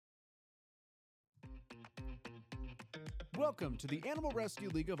Welcome to the Animal Rescue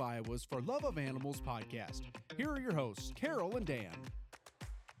League of Iowa's For Love of Animals podcast. Here are your hosts, Carol and Dan.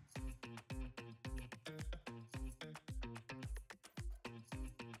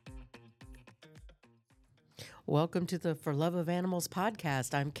 Welcome to the For Love of Animals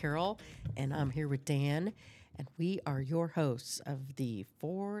podcast. I'm Carol, and I'm here with Dan, and we are your hosts of the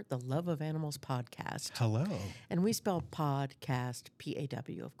For the Love of Animals podcast. Hello. And we spell podcast,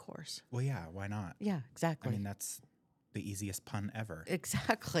 P-A-W, of course. Well, yeah, why not? Yeah, exactly. I mean, that's the easiest pun ever.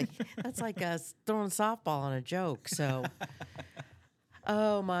 Exactly. That's like us throwing a softball on a joke. So,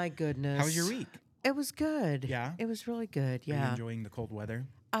 oh my goodness. How was your week? It was good. Yeah? It was really good. Are you Yeah. enjoying the cold weather?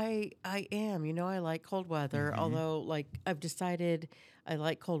 I am. You know, I like cold weather, although, like, I've decided I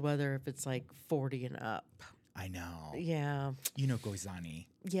like cold weather if it's like 40 and up. I know. Yeah. You know Goizani.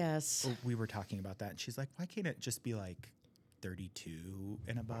 Yes. We were talking about that, and she's like, why can't it just be like 32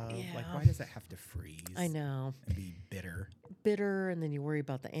 and above? Yeah. Like, why does it have to freeze? I know. And be bitter? Bitter, and then you worry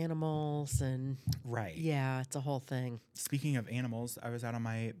about the animals, and Right. yeah, it's a whole thing. Speaking of animals, I was out on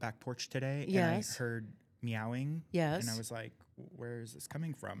my back porch today, Yes. and I heard meowing. Yes. And I was like, where is this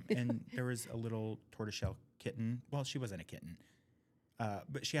coming from? And there was a little tortoiseshell kitten. Well, she wasn't a kitten,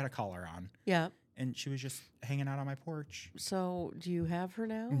 but she had a collar on. Yeah. And she was just hanging out on my porch. So, do you have her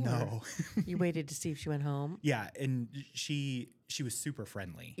now? No. Or you waited to see if she went home? Yeah, and she was super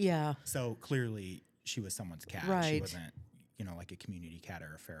friendly. Yeah. So clearly she was someone's cat. Right. She wasn't, like a community cat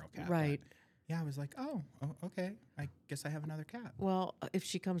or a feral cat. Right. But yeah, I was like, oh, okay. I guess I have another cat. Well, if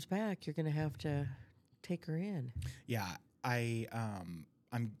she comes back, you're going to have to take her in. Yeah,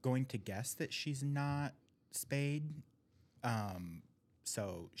 I'm going to guess that she's not spayed.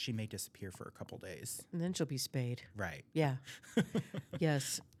 So she may disappear for a couple days. And then she'll be spayed. Right. Yeah.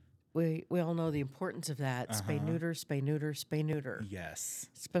 Yes. We all know the importance of that. Spay, neuter, spay, neuter, spay, neuter. Yes.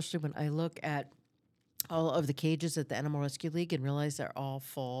 Especially when I look at all of the cages at the Animal Rescue League and realize they're all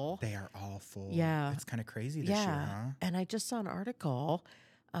full. They are all full. Yeah. It's kind of crazy this year, huh? And I just saw an article,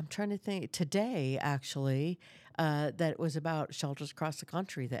 I'm trying to think, today actually, that was about shelters across the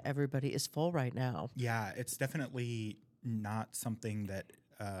country, that everybody is full right now. Yeah, it's definitely not something that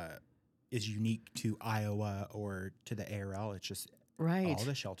is unique to Iowa or to the ARL. It's just Right. all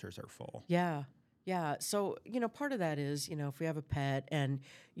the shelters are full. Yeah. Yeah. So, part of that is, if we have a pet and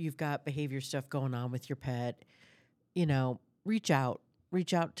you've got behavior stuff going on with your pet, reach out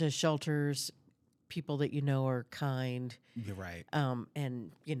to shelters, people that are kind. You're right.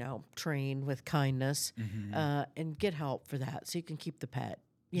 And, train with kindness, and get help for that so you can keep the pet.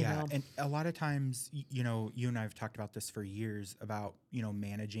 You know? And a lot of times, you and I have talked about this for years about,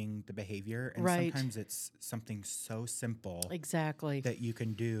 managing the behavior. And Right. sometimes it's something so simple Exactly. that you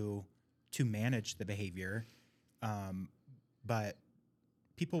can do to manage the behavior. But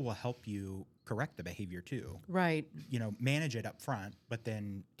people will help you correct the behavior too. Right. Manage it up front, but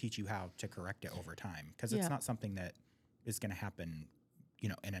then teach you how to correct it over time. Because it's Yeah. not something that is going to happen,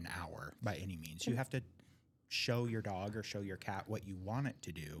 in an hour by any means. You have to show your dog or show your cat what you want it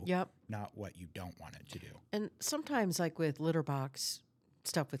to do, Yep. not what you don't want it to do. And sometimes, like with litter box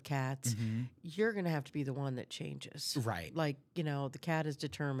stuff with cats, you're going to have to be the one that changes. Right. Like, the cat is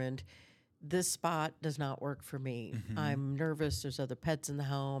determined, this spot does not work for me. I'm nervous. There's other pets in the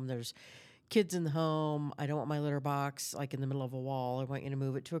home. There's kids in the home. I don't want my litter box like in the middle of a wall. I want you to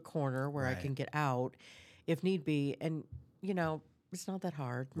move it to a corner where I Right. can get out if need be. And, it's not that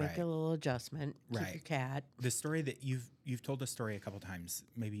hard. Make Right. a little adjustment. Keep your Right. cat. The story that you've told a story a couple times,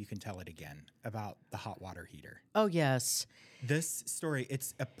 maybe you can tell it again, about the hot water heater. Oh, yes. This story,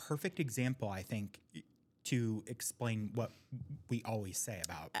 it's a perfect example, I think, to explain what we always say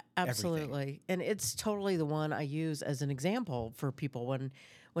about Absolutely. everything. And it's totally the one I use as an example for people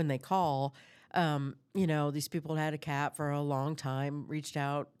when they call. These people had a cat for a long time, reached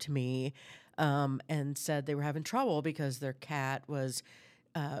out to me, and said they were having trouble because their cat was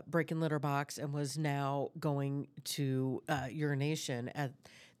breaking litter box and was now going to urination at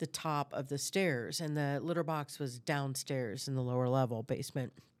the top of the stairs. And the litter box was downstairs in the lower level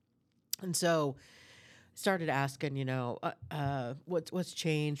basement. And so started asking, what's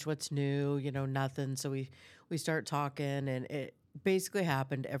changed, what's new, nothing. So we start talking, and it basically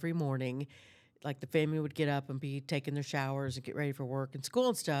happened every morning. Like the family would get up and be taking their showers and get ready for work and school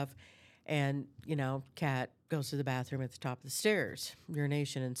and stuff. And, cat goes to the bathroom at the top of the stairs,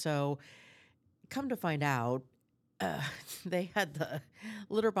 urination. And so come to find out, they had the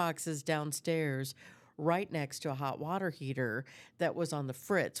litter boxes downstairs right next to a hot water heater that was on the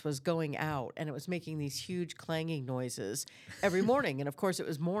fritz, was going out, and it was making these huge clanging noises every morning. And of course, it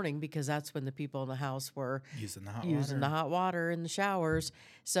was morning because that's when the people in the house were Using the hot using water. the hot water in the showers.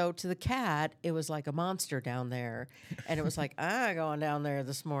 So to the cat, it was like a monster down there. And it was like, I'm going down there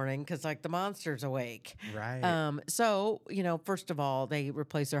this morning because like the monster's awake. Right. So, first of all, they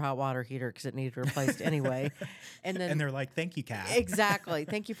replaced their hot water heater because it needed replaced anyway. And then And they're like, thank you, cat. exactly.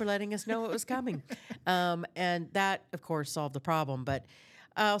 Thank you for letting us know it was coming. And that, of course, solved the problem. But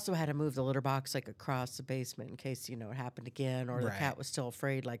I also had to move the litter box like across the basement in case, it happened again or the Right. cat was still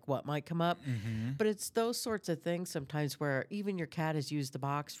afraid like what might come up. But it's those sorts of things sometimes where even your cat has used the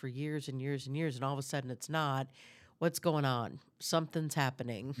box for years and years and years and all of a sudden it's not. What's going on? Something's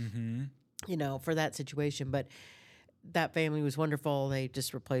happening, for that situation. But that family was wonderful. They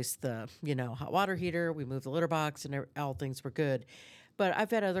just replaced the, hot water heater. We moved the litter box and all things were good. But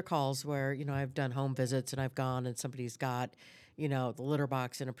I've had other calls where, I've done home visits and I've gone and somebody's got, the litter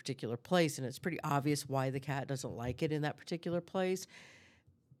box in a particular place and it's pretty obvious why the cat doesn't like it in that particular place.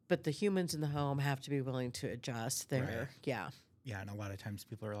 But the humans in the home have to be willing to adjust there. Right. Yeah. Yeah, and a lot of times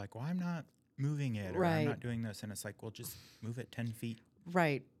people are like, well, I'm not moving it or Right. I'm not doing this. And it's like, well, just move it 10 feet.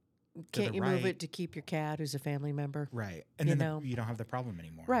 Right. Can't the you move right. it to keep your cat who's a family member? Right. And You then know? you don't have the problem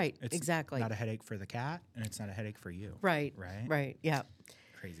anymore. Right, It's exactly. not a headache for the cat and it's not a headache for you. Right. Right. Right. Yeah.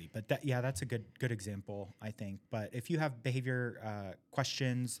 Crazy. But that's a good example, I think. But if you have behavior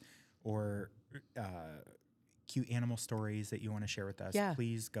questions or cute animal stories that you want to share with us, Yeah.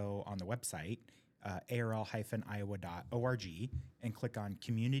 please go on the website, arl-iowa.org, and click on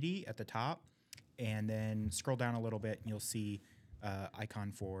community at the top, and then scroll down a little bit and you'll see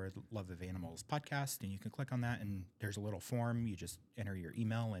icon for the Love of Animals podcast, and you can click on that and there's a little form. You just enter your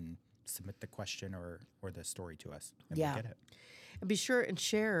email and submit the question or the story to us, and Yeah. we'll get it. And be sure and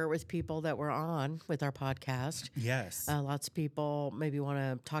share with people that we're on with our podcast. Yes. Lots of people maybe want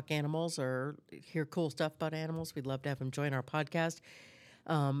to talk animals or hear cool stuff about animals. We'd love to have them join our podcast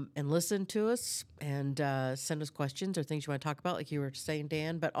and listen to us and send us questions or things you want to talk about, like you were saying,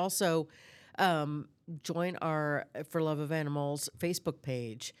 Dan. But also join our For Love of Animals Facebook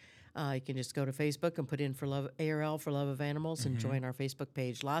page. You can just go to Facebook and put in ARL for Love of Animals and join our Facebook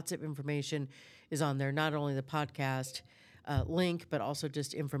page. Lots of information is on there, not only the podcast link, but also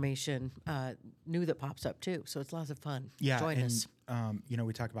just information new that pops up too. So it's lots of fun. Yeah, Join and us.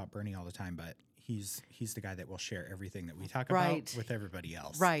 We talk about Bernie all the time, but he's the guy that will share everything that we talk Right. about with everybody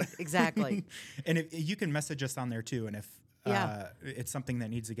else. Right, exactly. And if you can message us on there too, and if Yeah. it's something that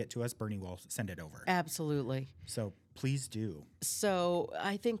needs to get to us, Bernie will send it over. Absolutely. So please do. So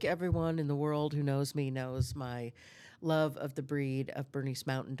I think everyone in the world who knows me knows my love of the breed of Bernese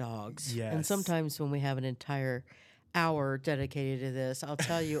Mountain Dogs. Yes. And sometimes when we have an entire hour dedicated to this, I'll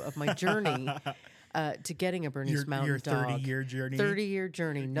tell you of my journey to getting a Bernese Mountain Your Dog. 30-year journey. 30-year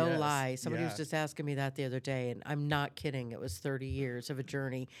journey, no Yes, lie. Somebody was yeah. just asking me that the other day, and I'm not kidding. It was 30 years of a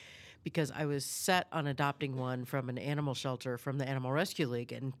journey because I was set on adopting one from an animal shelter from the Animal Rescue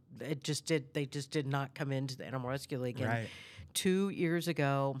League, and they just did not come into the Animal Rescue League. And Right. 2 years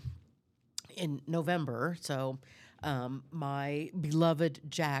ago in November, so my beloved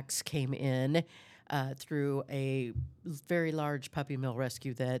Jax came in through a very large puppy mill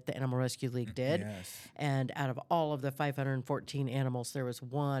rescue that the Animal Rescue League did. Yes. And out of all of the 514 animals, there was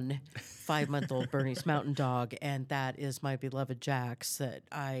one 5-month-old Bernese Mountain Dog, and that is my beloved Jax that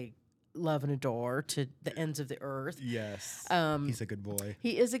I love and adore to the ends of the earth. Yes. He's a good boy.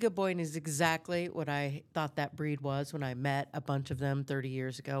 He is a good boy and is exactly what I thought that breed was when I met a bunch of them 30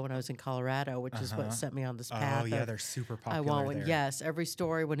 years ago when I was in Colorado, which is what set me on this path. Oh, yeah, of, they're super I popular want one. there. Yes, every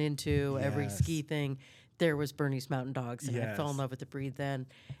store I went into, every Yes. ski thing, there was Bernese Mountain Dogs, and I fell in Yes. love with the breed then.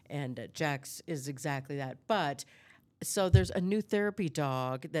 And Jax is exactly that. But so there's a new therapy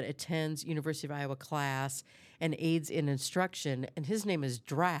dog that attends University of Iowa class and aids in instruction, and his name is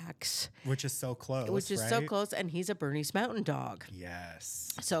Drax, Which is so close, which is so right? close, and he's a Bernese Mountain Dog. Yes.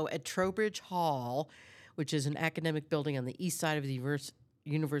 So at Trowbridge Hall, which is an academic building on the east side of the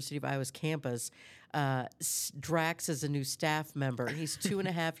University of Iowa's campus, Drax is a new staff member. He's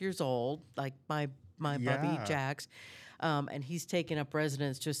 2.5 years old, like my puppy Yeah. Jax, and he's taken up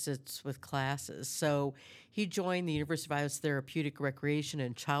residence just with classes. So he joined the University of Iowa's Therapeutic Recreation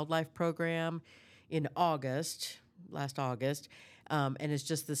and Child Life program in last August, and is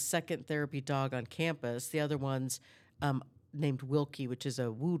just the second therapy dog on campus. The other one's named Wilkie, which is a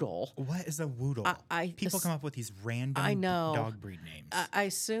Woodle. What is a Woodle? People come up with these random I know. dog breed names. I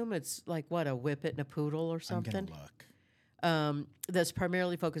assume it's like what, a Whippet and a Poodle or I'm something. going to look. That's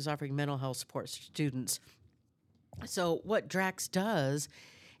primarily focused offering mental health support to students. So what Drax does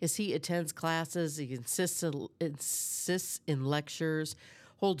is he attends classes, he insists in lectures,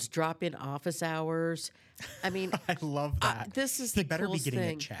 holds drop-in office hours. I mean, I love that. This is he the better be coolest getting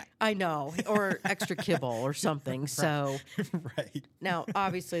thing. a check. I know, or extra kibble or something. So Right. now,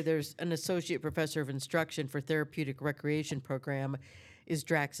 obviously, there's an associate professor of instruction for therapeutic recreation program is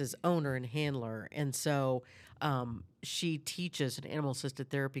Drax's owner and handler. And so she teaches an animal-assisted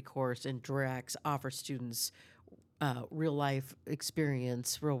therapy course, and Drax offers students real-life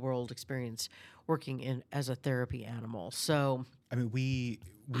experience, real-world experience working as a therapy animal. So I mean,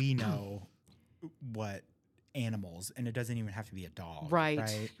 we know what animals, and it doesn't even have to be a dog. Right,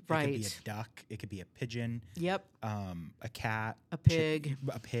 It right. could be a duck. It could be a pigeon. Yep. A cat. A pig.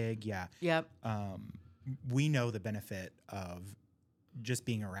 A pig, yeah. Yep. We know the benefit of just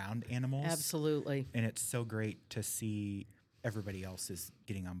being around animals. Absolutely. And it's so great to see everybody else is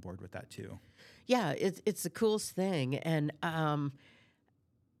getting on board with that too. Yeah, it's the coolest thing. And,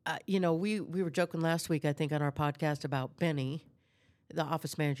 we were joking last week, I think, on our podcast about Benny, the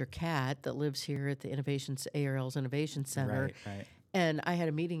office manager cat that lives here at the ARL's Innovation Center. Right. And I had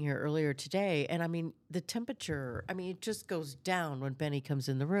a meeting here earlier today, and I mean, the temperature, it just goes down when Benny comes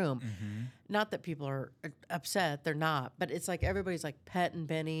in the room. Mm-hmm. Not that people are upset, they're not, but it's like everybody's like petting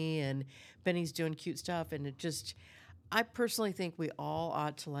Benny, and Benny's doing cute stuff. And I personally think we all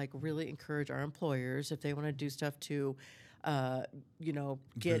ought to like really encourage our employers if they want to do stuff to,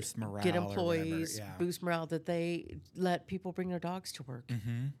 Boost morale get or employees, whatever, yeah. boost morale, that they let people bring their dogs to work.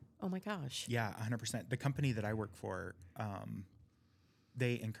 Mm-hmm. Oh my gosh. Yeah, 100%. The company that I work for,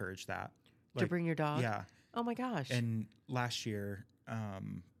 they encourage that. To bring your dog? Yeah. Oh my gosh. And last year,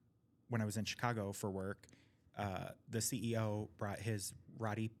 when I was in Chicago for work, the CEO brought his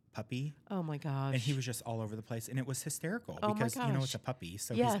Roddy puppy. Oh my gosh. And he was just all over the place. And it was hysterical Oh my because, gosh. it's a puppy.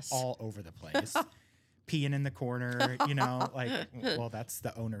 So Yes. he's all over the place. Peeing in the corner, well, that's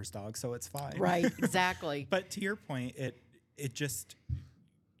the owner's dog, so it's fine. Right, exactly. But to your point, it just,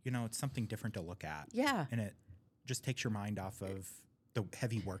 it's something different to look at. Yeah. And it just takes your mind off of the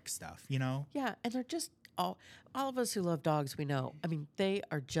heavy work stuff, Yeah, and they're just all of us who love dogs, we know. They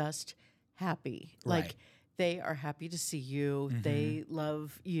are just happy. Right. Like, they are happy to see you. Mm-hmm. They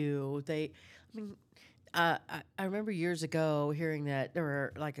love you. I remember years ago hearing that there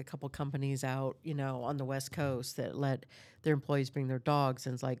were like a couple companies out, on the West Coast that let their employees bring their dogs.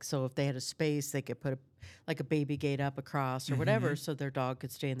 And it's like, so if they had a space, they could put a baby gate up across or whatever, so their dog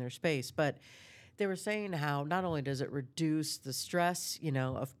could stay in their space. But they were saying how not only does it reduce the stress,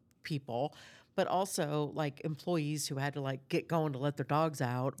 of people, but also like employees who had to like get going to let their dogs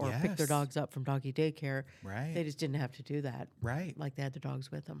out or pick their Yes. dogs up from doggy daycare. Right. They just didn't have to do that. Right. Like they had their dogs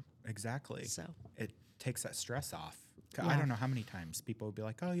with them. Exactly. So It takes that stress off. Yeah. I don't know how many times people would be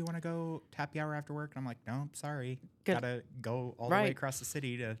like, "Oh, you want to go happy hour after work?" And I'm like, "No, sorry. Good. Gotta go all the Right. way across the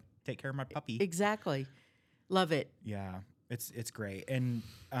city to take care of my puppy." exactly. Love it. Yeah, it's great. And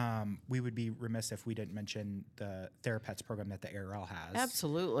we would be remiss if we didn't mention the Therapets program that the ARL has.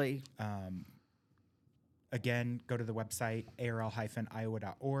 Absolutely. Again, go to the website,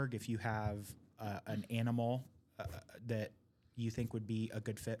 arl-iowa.org, if you have an animal that you think would be a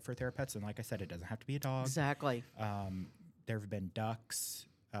good fit for Therapets. And like I said, it doesn't have to be a dog. Exactly. There have been ducks,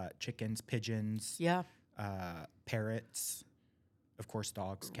 chickens, pigeons, Yeah. Parrots, of course,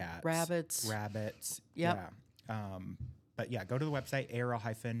 dogs, cats, Rabbits. Yep. Yeah. But yeah, go to the website,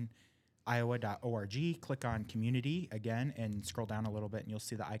 arl-iowa.org, click on community again, and scroll down a little bit, and you'll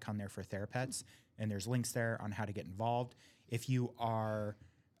see the icon there for Therapets. And there's links there on how to get involved. If you are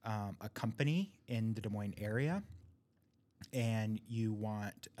a company in the Des Moines area and you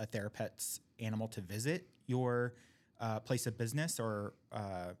want a Therapets animal to visit your place of business or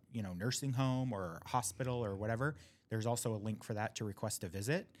nursing home or hospital or whatever, there's also a link for that to request a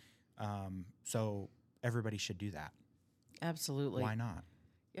visit. So everybody should do that. Absolutely. Why not?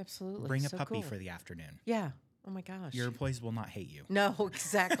 Absolutely. Bring a So puppy cool. for the afternoon. Yeah. Oh my gosh. Your employees will not hate you. No,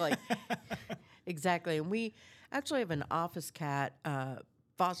 exactly. Exactly. And we actually have an office cat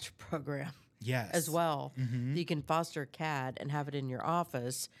foster program Yes. as well. Mm-hmm. You can foster a cat and have it in your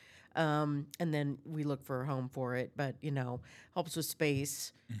office. And then we look for a home for it, but helps with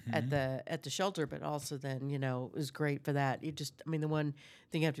space Mm-hmm. at the shelter, but also then is great for that. You just, the one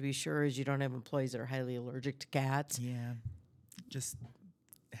thing you have to be sure is you don't have employees that are highly allergic to cats. Yeah. Just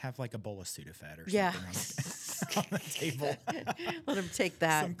have like a bowl of Sudafed or something Yeah. on the table. Let them take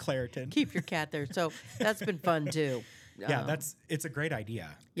that. Some Claritin. Keep your cat there. So that's been fun too. Yeah, it's a great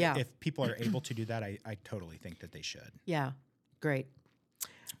idea. Yeah. If people are able to do that, I totally think that they should. Yeah, great.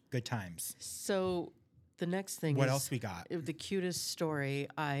 Good times. So the next thing What is else we got? the cutest story.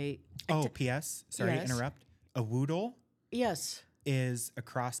 P.S. Sorry Yes. to interrupt. A woodle Yes. is a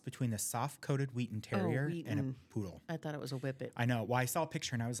cross between the soft-coated Wheaten Terrier and a poodle. I thought it was a Whippet. I know. Well, I saw a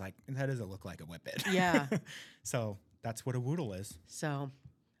picture and I was like, that doesn't look like a Whippet. Yeah. So that's what a Woodle is. So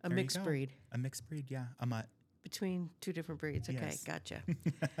a There you mixed go. breed. A mixed breed, yeah. A mutt. Between two different breeds. Okay, Yes. gotcha.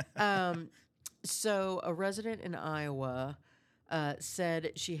 So a resident in Iowa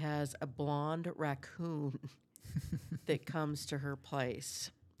said she has a blonde raccoon that comes to her place.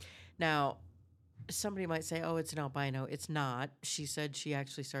 Now, somebody might say, oh, it's an albino. It's not. She said she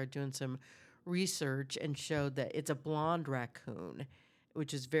actually started doing some research and showed that it's a blonde raccoon,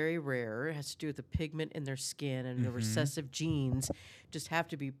 which is very rare. It has to do with the pigment in their skin, and the recessive genes just have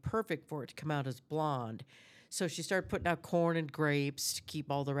to be perfect for it to come out as blonde. So she started putting out corn and grapes to keep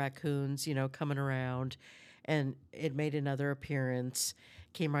all the raccoons, coming around. And it made another appearance,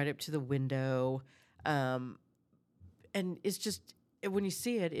 came right up to the window. And it's just, when you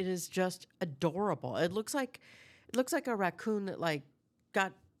see it, it is just adorable. It looks like a raccoon that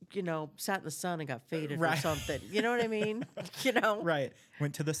got, sat in the sun and got faded or something. You know what I mean? Right.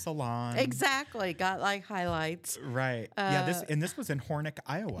 Went to the salon. Exactly. Got highlights. Right. This was in Hornick,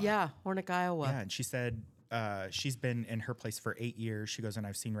 Iowa. Yeah, Hornick, Iowa. Yeah, and she said she's been in her place for 8 years. She goes, and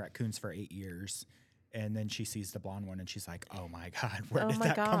I've seen raccoons for 8 years. And then she sees the blonde one, and she's like, "Oh my God, where did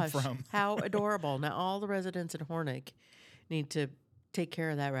that come from?" How adorable! Now all the residents in Hornick need to take care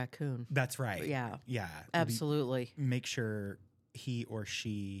of that raccoon. That's right. Yeah, yeah, absolutely. Make sure he or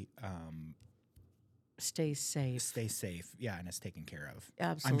she stays safe. Yeah, and is taken care of.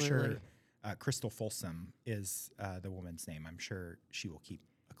 Absolutely. I'm sure Crystal Folsom is the woman's name. I'm sure she will keep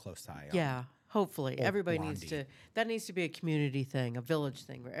a close eye on. Yeah. Hopefully, everybody Blondie. that needs to be a community thing, a village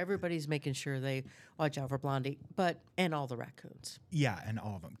thing, where everybody's making sure they watch out for Blondie, and all the raccoons. Yeah, and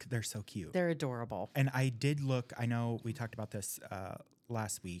all of them. They're so cute. They're adorable. And I did look, I know we talked about this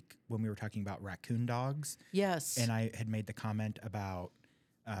last week when we were talking about raccoon dogs. Yes. And I had made the comment about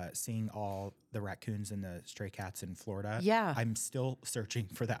seeing all the raccoons and the stray cats in Florida. Yeah. I'm still searching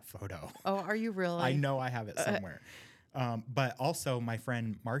for that photo. Oh, are you really? I know I have it somewhere. But also, my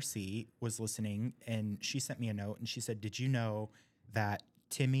friend Marcy was listening, and she sent me a note, and she said, "Did you know that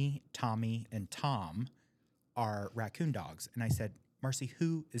Timmy, Tommy, and Tom are raccoon dogs?" And I said, "Marcy,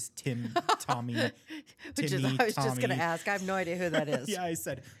 who is Tim, Tommy, I was just going to ask. I have no idea who that is. Yeah, I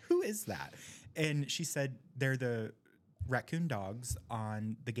said, "Who is that?" And she said, "They're the raccoon dogs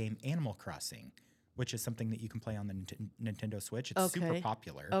on the game Animal Crossing, which is something that you can play on the Nintendo Switch. It's super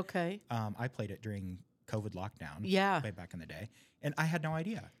popular. Okay. I played it during COVID lockdown. Yeah. Way back in the day. And I had no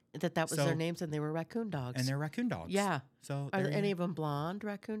idea. That was their names, and they were raccoon dogs. And they're raccoon dogs. Yeah. So are any of them blonde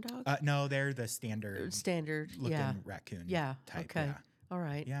raccoon dogs? No, they're the standard looking raccoon type. Okay. Yeah. All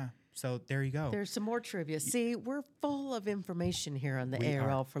right. Yeah. So there you go. There's some more trivia. See, we're full of information here on the We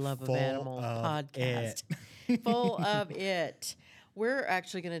ARL are for Love of full Animals of podcast. Full of it. We're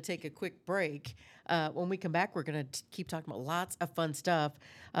actually going to take a quick break. When we come back, we're going to keep talking about lots of fun stuff.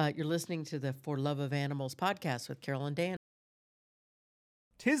 You're listening to the For Love of Animals podcast with Carol and Dan.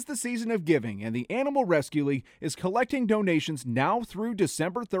 'Tis the season of giving, and the Animal Rescue League is collecting donations now through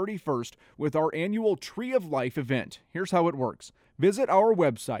December 31st with our annual Tree of Life event. Here's how it works. Visit our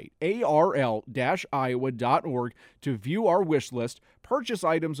website, arl-iowa.org, to view our wish list, purchase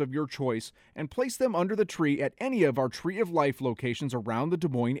items of your choice, and place them under the tree at any of our Tree of Life locations around the Des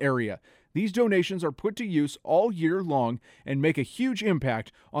Moines area. These donations are put to use all year long and make a huge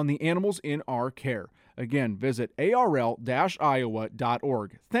impact on the animals in our care. Again, visit arl-iowa.org.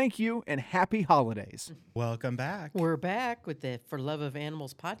 Thank you and happy holidays. Welcome back. We're back with the For Love of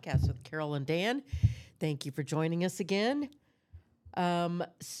Animals podcast with Carol and Dan. Thank you for joining us again.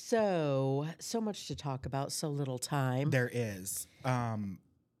 So much to talk about, so little time. There is.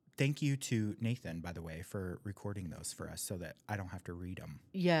 Thank you to Nathan, by the way, for recording those for us so that I don't have to read them.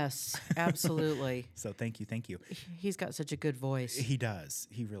 Yes, absolutely. So thank you. He's got such a good voice. He does.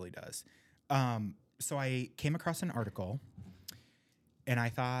 He really does. So I came across an article, and I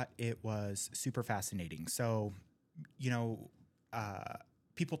thought it was super fascinating. So,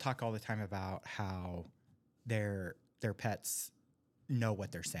 people talk all the time about how their pets know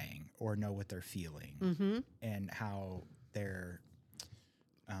what they're saying or know what they're feeling, and how they're,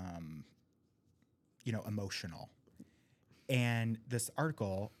 emotional. And this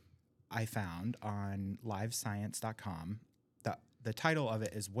article I found on livescience.com. The title of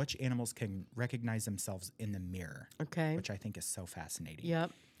it is "Which Animals Can Recognize Themselves in the Mirror?" Okay. Which I think is so fascinating. Yep.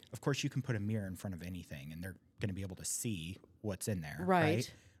 Of course, you can put a mirror in front of anything, and they're going to be able to see what's in there.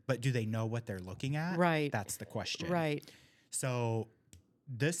 Right. But do they know what they're looking at? Right. That's the question. Right. So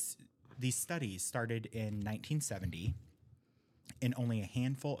these studies started in 1970, and only a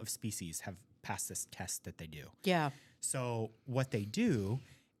handful of species have passed this test that they do. Yeah. So what they do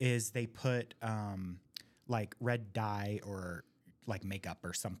is they put like red dye or like makeup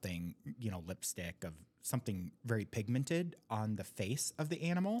or something, lipstick of something very pigmented on the face of the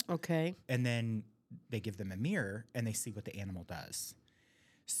animal. Okay. And then they give them a mirror and they see what the animal does.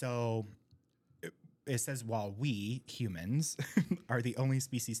 So it says, while we humans are the only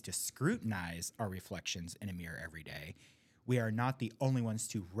species to scrutinize our reflections in a mirror every day, we are not the only ones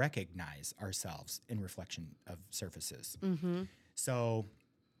to recognize ourselves in reflection of surfaces. Mm-hmm. So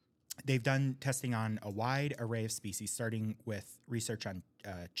they've done testing on a wide array of species, starting with research on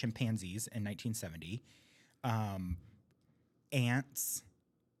chimpanzees in 1970, ants,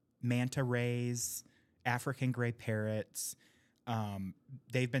 manta rays, African gray parrots.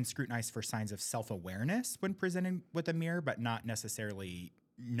 They've been scrutinized for signs of self-awareness when presented with a mirror, but not necessarily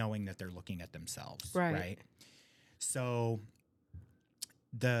knowing that they're looking at themselves. Right? So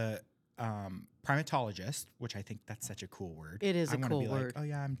the primatologist, which I think that's such a cool word. It is I a wanna cool be word. Like, oh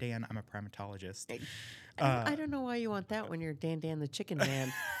yeah, I'm Dan. I'm a primatologist. I don't know why you want that when you're Dan the Chicken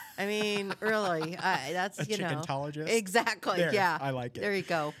Man. I mean, really, that's, A chickentologist? Exactly. There, yeah. I like it. There you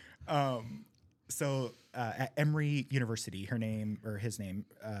go. So at Emory University, his name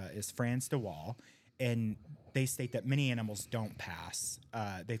is Franz de Waal, and they state that many animals don't pass.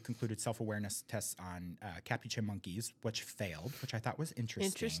 They've concluded self-awareness tests on capuchin monkeys, which failed, which I thought was interesting.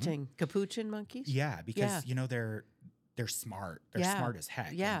 Interesting. Capuchin monkeys? Yeah, because they're smart. They're smart as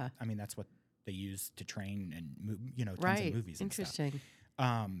heck. Yeah. And, I mean, that's what they use to train and tons Right. of movies and Interesting.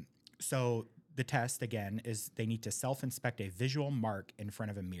 stuff. So the test, again, is they need to self-inspect a visual mark in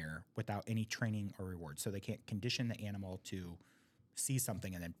front of a mirror without any training or reward. So they can't condition the animal to see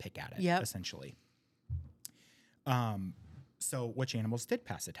something and then pick at it, essentially. So which animals did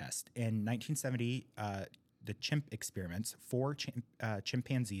pass the test? In 1970, the chimp experiments, 4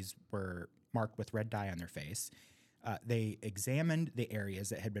 chimpanzees were marked with red dye on their face. They examined the areas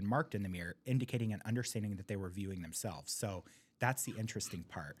that had been marked in the mirror, indicating an understanding that they were viewing themselves. So that's the interesting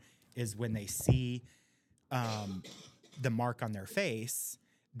part, is when they see the mark on their face,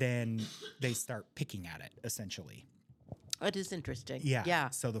 then they start picking at it, essentially. That is interesting. Yeah. Yeah.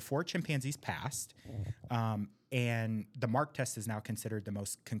 So the 4 chimpanzees passed, and the mark test is now considered the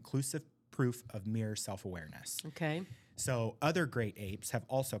most conclusive proof of mirror self-awareness. Okay. So other great apes have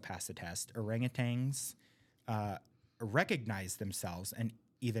also passed the test. Orangutans recognized themselves and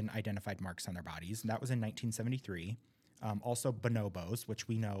even identified marks on their bodies, and that was in 1973. Also bonobos, which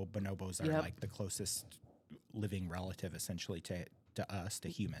we know bonobos are like the closest living relative, essentially, to us, to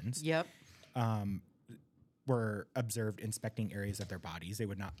humans. Yep. Were observed inspecting areas of their bodies they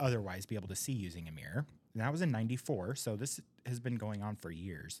would not otherwise be able to see using a mirror. And that was in 94, so this has been going on for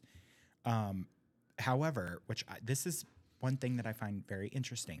years. However, this is one thing that I find very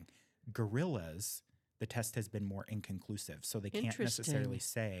interesting. Gorillas, the test has been more inconclusive, so they can't necessarily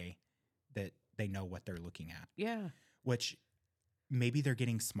say that they know what they're looking at. Yeah. Which maybe they're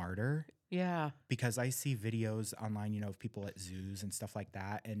getting smarter. Yeah. Because I see videos online, of people at zoos and stuff like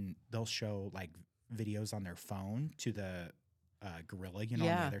that, and they'll show like videos on their phone to the gorilla, on the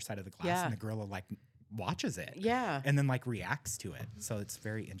other side of the glass, and the gorilla like watches it, and then like reacts to it. So it's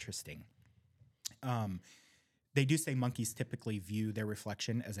very interesting. They do say monkeys typically view their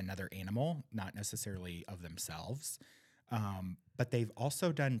reflection as another animal, not necessarily of themselves. But they've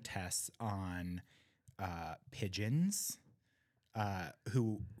also done tests on pigeons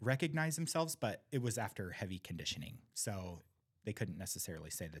who recognize themselves, but it was after heavy conditioning, so they couldn't necessarily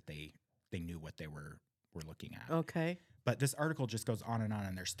say that they knew what they were looking at. Okay. But this article just goes on,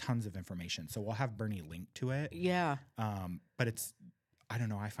 and there's tons of information. So we'll have Bernie link to it. Yeah. But I don't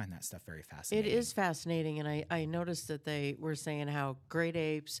know, I find that stuff very fascinating. It is fascinating, and I noticed that they were saying how great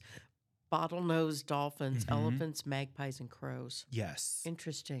apes, bottlenose dolphins, elephants, magpies, and crows. Yes.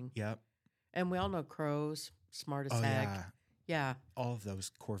 Interesting. Yep. And we all know crows, smart as heck. Yeah. Yeah. All of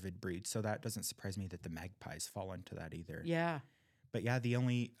those corvid breeds. So that doesn't surprise me that the magpies fall into that either. Yeah. But yeah, the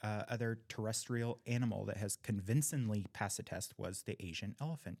only other terrestrial animal that has convincingly passed the test was the Asian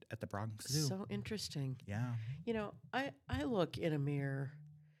elephant at the Bronx Zoo. So interesting. Yeah. I look in a mirror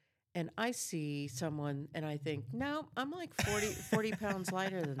and I see someone and I think, no, I'm like 40 pounds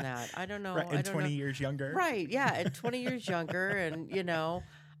lighter than that. I don't know. Right, and I don't 20 know. years younger. Right. Yeah. And 20 years younger. And,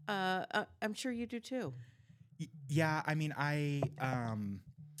 I'm sure you do too. Yeah. I mean, I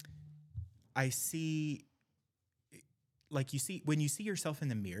see... Like when you see yourself in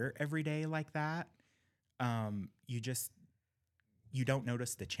the mirror every day like that, you don't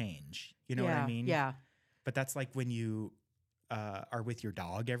notice the change. You know what I mean? Yeah. But that's like when you are with your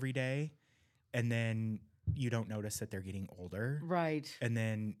dog every day, and then you don't notice that they're getting older. Right. And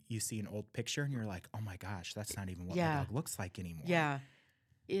then you see an old picture and you're like, oh my gosh, that's not even what Yeah. my dog looks like anymore. Yeah.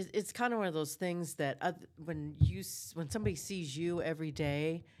 It's kind of one of those things that when somebody sees you every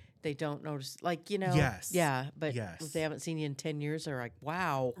day, they don't notice. Like, Yes. Yeah. But Yes. if they haven't seen you in 10 years, they're like,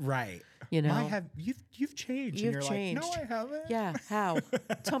 wow. Right. You know? You've changed. You've and you're changed. like, no, I haven't. Yeah. How?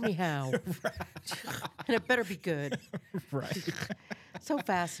 Tell me how. And it better be good. Right. So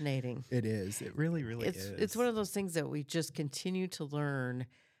fascinating. It is. It really, really is. It's one of those things that we just continue to learn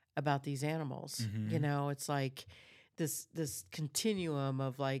about these animals. Mhm. It's like this continuum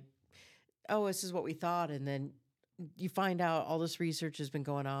of like, oh, this is what we thought, and then you find out all this research has been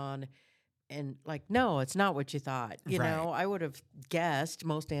going on, and like, no, it's not what you thought. Right. I would have guessed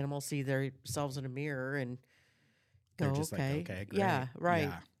most animals see themselves in a mirror and go, They're just like, okay, okay, yeah, great. right,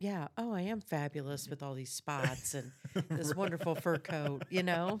 Yeah. yeah. Oh, I am fabulous with all these spots and this wonderful fur coat.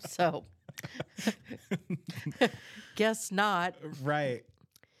 So guess not. Right.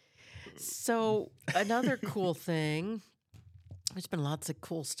 So another cool thing, there's been lots of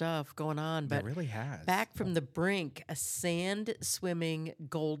cool stuff going on, but It really has. back from the brink, a sand swimming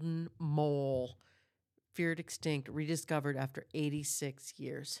golden mole, feared extinct, rediscovered after 86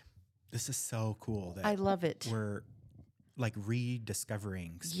 years. This is so cool that I love it. we're like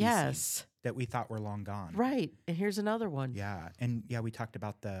rediscovering species Yes. that we thought were long gone. Right. And here's another one. Yeah. And yeah, we talked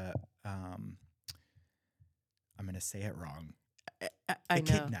about the I'm going to say it wrong. I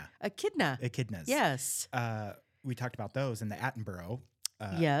know. Echidna. Echidna. Echidnas. Yes. We talked about those in the Attenborough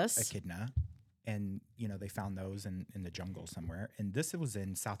Yes. echidna. And, they found those in the jungle somewhere. And this was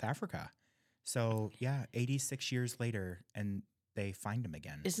in South Africa. So, yeah, 86 years later, and they find them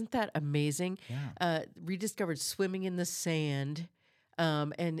again. Isn't that amazing? Yeah. Rediscovered swimming in the sand.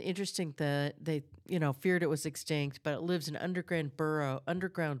 And interesting that they, feared it was extinct, but it lives in underground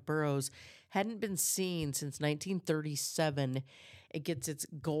burrows. Hadn't been seen since 1937. It gets its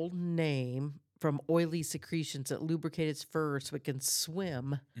golden name from oily secretions that lubricate its fur so it can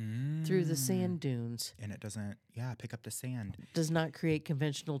swim through the sand dunes. And it doesn't, pick up the sand. Does not create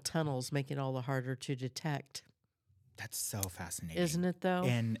conventional tunnels, making it all the harder to detect. That's so fascinating. Isn't it, though?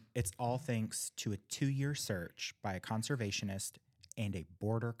 And it's all thanks to a 2-year search by a conservationist and a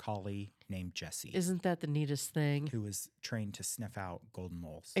border collie named Jessie, Isn't that the neatest thing? who was trained to sniff out golden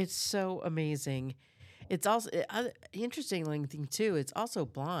moles. It's so amazing. It's also interesting thing too. It's also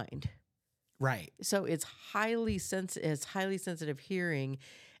blind, Right. so it's highly sensitive hearing,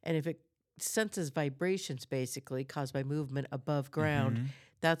 and if it senses vibrations basically caused by movement above ground, Mhm.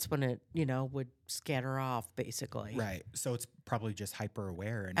 that's when it would scatter off basically. Right. So it's probably just hyper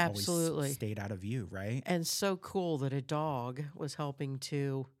aware and Absolutely. always stayed out of view, right? And so cool that a dog was helping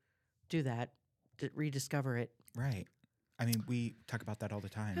to do that, to rediscover it. Right. I mean, we talk about that all the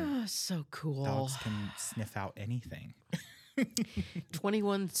time. Oh, so cool. Dogs can sniff out anything.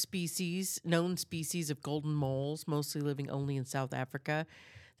 21 known species of golden moles, mostly living only in South Africa.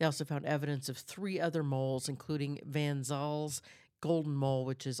 They also found evidence of 3 other moles, including Van Zaal's golden mole,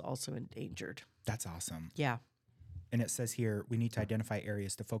 which is also endangered. That's awesome. Yeah. And it says here, we need to identify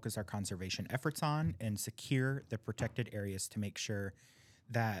areas to focus our conservation efforts on and secure the protected areas to make sure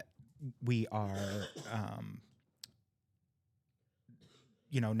that we are,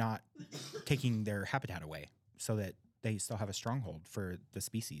 not taking their habitat away so that they still have a stronghold for the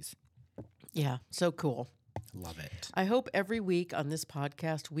species. Yeah. So cool. Love it. I hope every week on this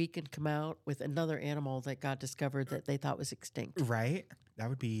podcast, we can come out with another animal that got discovered that they thought was extinct. Right? That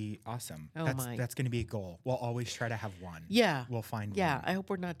would be awesome. Oh, my. That's going to be a goal. We'll always try to have one. Yeah. We'll find Yeah. one. I hope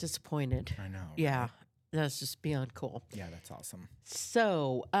we're not disappointed. I know. Yeah. right? That's just beyond cool. Yeah, that's awesome.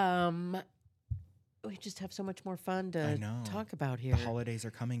 So, we just have so much more fun I to know. talk about here. The holidays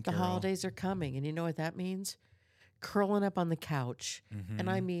are coming, The Carol. holidays are coming, and you know what that means? Curling up on the couch, and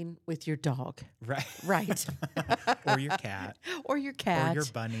I mean with your dog, Right. right? Or your cat. Or your cat. Or your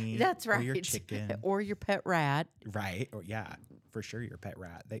bunny. That's right. Or your chicken. Or your pet rat. Right. Or yeah, for sure your pet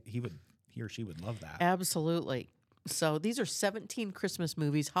rat. He or she would love that. Absolutely. So these are 17 Christmas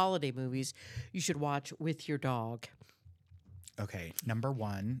movies, holiday movies you should watch with your dog. Okay, number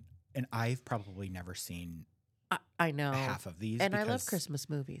 1, and I've probably never seen I know. half of these. And I love because Christmas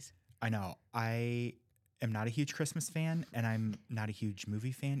movies. I know. I am not a huge Christmas fan, and I'm not a huge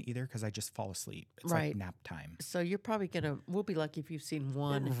movie fan either because I just fall asleep. It's Right. like nap time. So you're probably we'll be lucky if you've seen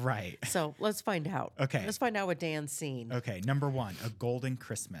one. Right. So let's find out. Okay. Let's find out what Dan's seen. Okay, number 1, A Golden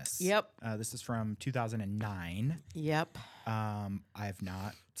Christmas. Yep. This is from 2009. Yep. I've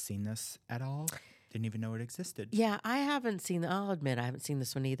not seen this at all. Didn't even know it existed. Yeah, I haven't seen. I'll admit I haven't seen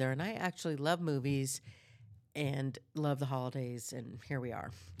this one either. And I actually love movies and love the holidays, and here we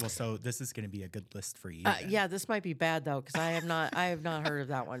are. Well, so this is going to be a good list for you. Yeah, this might be bad though because I have not heard of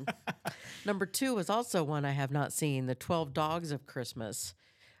that one. Number 2 is also one I have not seen, The 12 Dogs of Christmas,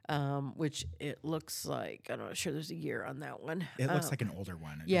 which it looks like, I'm not sure there's a year on that one. It looks like an older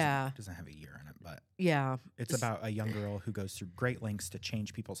one. It doesn't have a year on it, but yeah, it's about a young girl who goes through great lengths to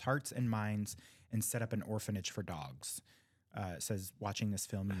change people's hearts and minds and set up an orphanage for dogs. It says, watching this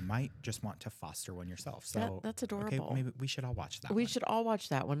film, you might just want to foster one yourself. So that's adorable. Okay, maybe we should all watch that We should all watch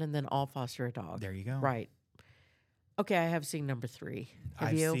that one and then all foster a dog. There you go. Right. Okay, I have seen number 3.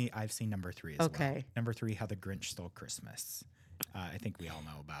 Have you? I've seen number 3 as well. Okay. Number 3, How the Grinch Stole Christmas. I think we all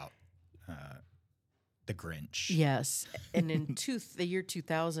know about the Grinch. Yes. And in the year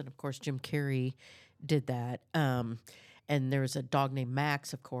 2000, of course, Jim Carrey did that. And there was a dog named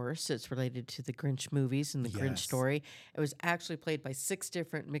Max, of course. It's related to the Grinch movies and the Grinch story. It was actually played by 6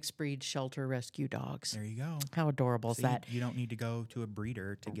 different mixed breed shelter rescue dogs. There you go. How adorable is that? You don't need to go to a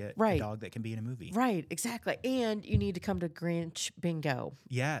breeder to get Right. a dog that can be in a movie. Right, exactly. And you need to come to Grinch Bingo.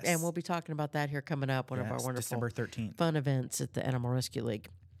 Yes. And we'll be talking about that here coming up, one of our wonderful December 13th. fun events at the Animal Rescue League.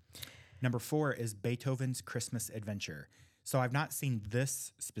 Number 4 is Beethoven's Christmas Adventure. So I've not seen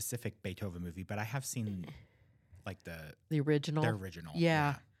this specific Beethoven movie, but I have seen like the original. The original.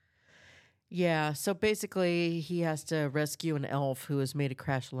 Yeah. Yeah. So basically, he has to rescue an elf who has made a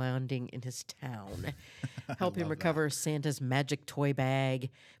crash landing in his town, help him recover Santa's magic toy bag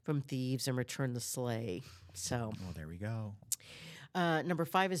from thieves, and return the sleigh. So, well, there we go. Number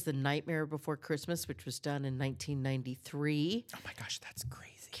 5 is The Nightmare Before Christmas, which was done in 1993. Oh my gosh, that's crazy.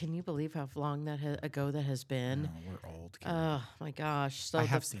 Can you believe how long ago that has been? No, we're old. Oh my gosh! So I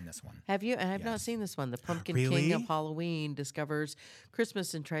have seen this one. Have you? And I've not seen this one. The Pumpkin Really? King of Halloween discovers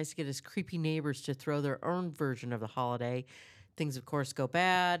Christmas and tries to get his creepy neighbors to throw their own version of the holiday. Things, of course, go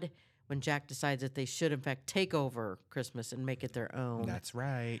bad when Jack decides that they should, in fact, take over Christmas and make it their own. That's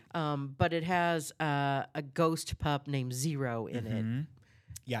right. But it has a ghost pup named Zero in it.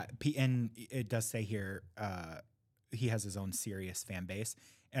 Yeah, and it does say here he has his own serious fan base.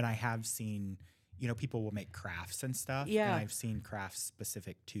 And I have seen, people will make crafts and stuff. Yeah. And I've seen crafts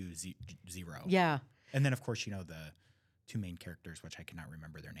specific to Zero. Yeah. And then, of course, the 2 main characters, which I cannot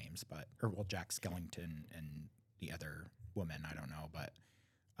remember their names, Jack Skellington and the other woman, I don't know, but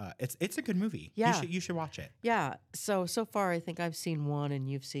it's a good movie. Yeah. You should watch it. Yeah. So far, I think I've seen 1 and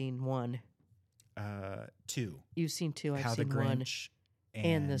you've seen 1. 2. You've seen 2. I've How seen the 1. Grinch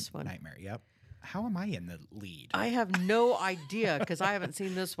and this one. Nightmare. Yep. How am I in the lead? I have no idea because I haven't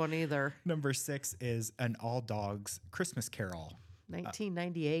seen this one either. Number 6 is An All Dogs Christmas Carol.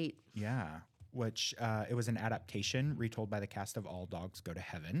 1998. Yeah, which it was an adaptation retold by the cast of All Dogs Go to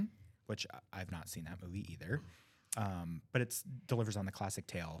Heaven, which I've not seen that movie either. But it delivers on the classic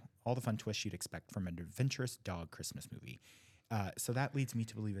tale, all the fun twists you'd expect from an adventurous dog Christmas movie. So that leads me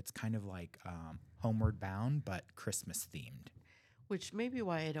to believe it's kind of like Homeward Bound, but Christmas themed. Which may be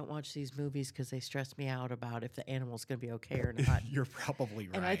why I don't watch these movies because they stress me out about if the animal's going to be okay or not. You're probably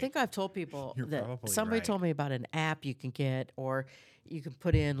right. And I think I've told people You're that probably somebody right. told me about an app you can get, or you can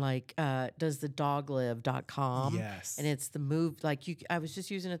put in like doesthedoglive.com. Yes. And it's the move, like I was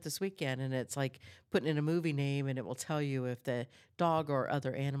just using it this weekend, and it's like putting in a movie name and it will tell you if the dog or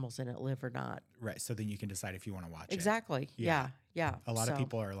other animals in it live or not. Right. So then you can decide if you want to watch it. Exactly. Yeah. Yeah. A lot of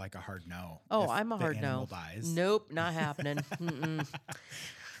people are like a hard no. Oh, if I'm a the hard animal no. Dies. Nope, not happening.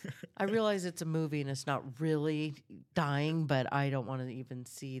 I realize it's a movie and it's not really dying, but I don't want to even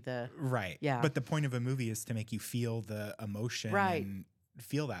see the Right. Yeah. But the point of a movie is to make you feel the emotion Right. and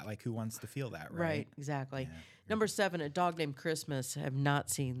feel that. Like, who wants to feel that, right? Right, exactly. Yeah. Number 7, A Dog Named Christmas. I have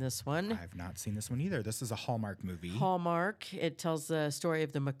not seen this one. I've not seen this one either. This is a Hallmark movie. Hallmark. It tells the story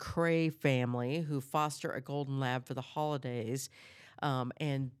of the McCrae family who foster a golden lab for the holidays.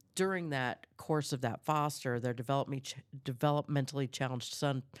 And during that course of that foster, their developmentally challenged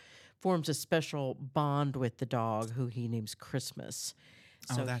son forms a special bond with the dog, who he names Christmas.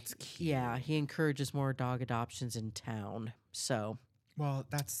 Oh, that's cute. Yeah, he encourages more dog adoptions in town. So Well,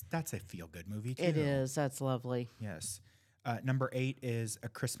 that's a feel-good movie, too. it is. That's lovely. Yes. Number 8 is A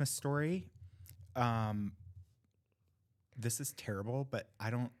Christmas Story. This is terrible, but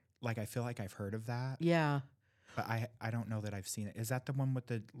I feel like I've heard of that. Yeah. But I don't know that I've seen it. Is that the one with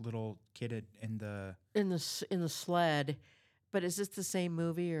the little kid in the... In the sled. But is this the same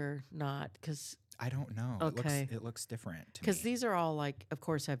movie or not? Because I don't know. Okay. It looks different to me. Because these are all like, of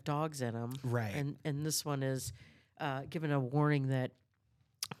course, have dogs in them. Right. And this one is given a warning that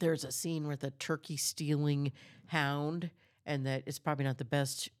there's a scene with a turkey stealing hound, and that it's probably not the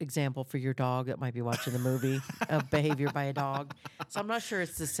best example for your dog that might be watching the movie of behavior by a dog. So I'm not sure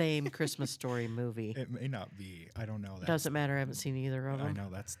it's the same Christmas Story movie. It may not be. I don't know. Doesn't matter. I haven't seen either of them. I know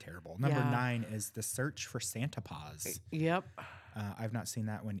that's terrible. Number Yeah. 9 is The Search for Santa Paws. Yep. I've not seen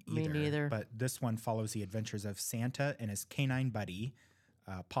that one Me either. neither. But this one follows the adventures of Santa and his canine buddy,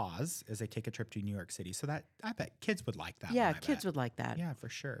 Paws, as they take a trip to New York City. So that I bet kids would like that. Yeah, one, I kids bet. would like that. Yeah, for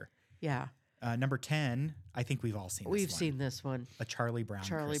sure. Yeah. Number 10, I think we've all seen this We've one. seen this one. A Charlie Brown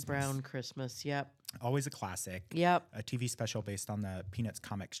Charlie Christmas. Brown Christmas. Yep. Always a classic. Yep. A TV special based on the Peanuts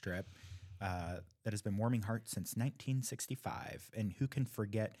comic strip that has been warming hearts since 1965. And who can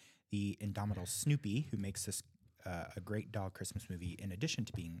forget the indomitable Snoopy, who makes this a great dog Christmas movie in addition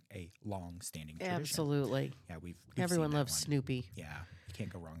to being a long-standing tradition. Absolutely. Yeah, we've Everyone seen that loves one. Snoopy. Yeah, you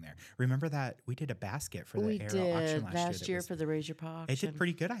can't go wrong there. Remember that we did a basket for the We Arrow auction did last last year. year for the Raise Your Paw It auction. did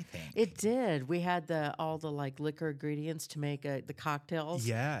pretty good, I think. It did. We had all the like liquor ingredients to make the cocktails.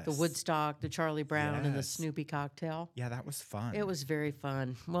 Yes. The Woodstock, the Charlie Brown, and the Yes. Snoopy cocktail. Yeah, that was fun. It was very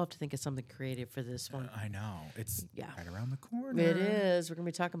fun. We'll have to think of something creative for this one. I know. It's Yeah. right around the corner. It is. We're gonna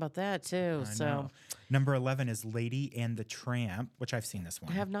be talking about that too. I So know. Number 11 is Lady and the Tramp, which I've seen this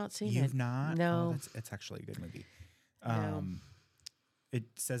one. I have not seen You've it. not? No. Oh, it's actually a good movie. No. It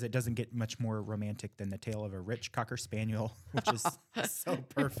says it doesn't get much more romantic than the tale of a rich Cocker Spaniel, which is so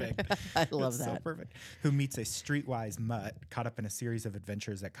perfect. I love It's so that. perfect. Who meets a streetwise mutt caught up in a series of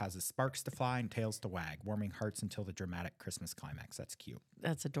adventures that causes sparks to fly and tails to wag, warming hearts until the dramatic Christmas climax. That's cute.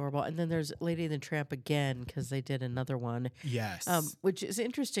 That's adorable. And then there's Lady and the Tramp again because they did another one. Yes. Which is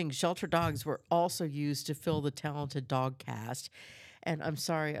interesting. Shelter dogs were also used to fill the talented dog cast. And I'm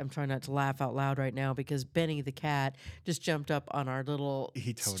sorry, I'm trying not to laugh out loud right now because Benny the cat just jumped up on our little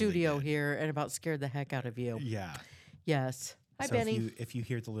He totally studio did. here and about scared the heck out of you. Yeah. Yes. Hi, So Benny. if you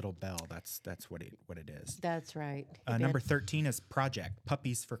hear the little bell, that's what it is. That's right. Hey, Number Ben. 13 is Project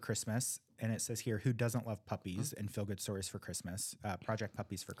Puppies for Christmas. And it says here, who doesn't love puppies and feel good stories for Christmas? Project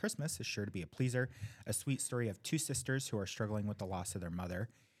Puppies for Christmas is sure to be a pleaser. A sweet story of two sisters who are struggling with the loss of their mother.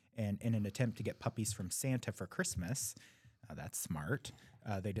 And in an attempt to get puppies from Santa for Christmas, that's smart,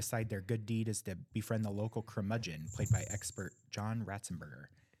 they decide their good deed is to befriend the local curmudgeon, played by expert John Ratzenberger.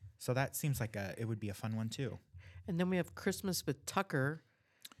 So that seems like it would be a fun one, too. And then we have Christmas with Tucker.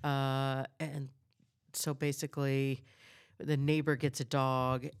 And so basically the neighbor gets a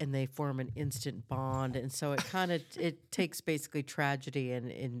dog and they form an instant bond. And so it kind of it takes basically tragedy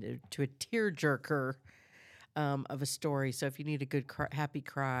and to a tearjerker of a story. So if you need a good happy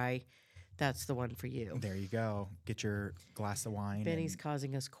cry, that's the one for you. There you go. Get your glass of wine. Benny's and-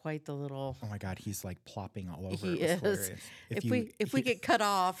 causing us quite the little. Oh my God, he's like plopping all over. He It was is. hilarious. If we get cut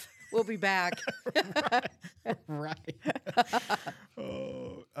off, we'll be back. Right.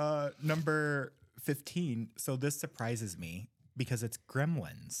 Number 15. So this surprises me because it's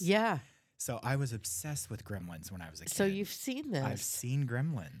Gremlins. Yeah. So I was obsessed with Gremlins when I was a kid. So you've seen this. I've seen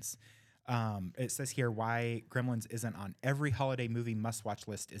Gremlins. It says here why Gremlins isn't on every holiday movie must-watch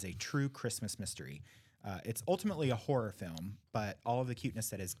list is a true Christmas mystery. It's ultimately a horror film, but all of the cuteness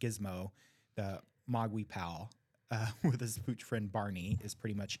that is Gizmo, the Mogwai pal, with his pooch friend Barney, is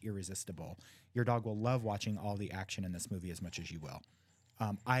pretty much irresistible. Your dog will love watching all the action in this movie as much as you will.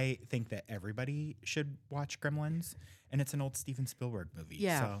 I think that everybody should watch Gremlins, and it's an old Steven Spielberg movie.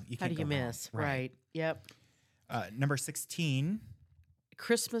 Yeah. So you How can't do you go wrong. miss? Right. Yep. Number 16.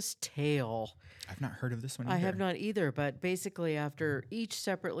 Christmas Tale. I've not heard of this one I either. have not either, but basically, after each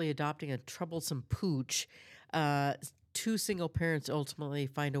separately adopting a troublesome pooch, two single parents ultimately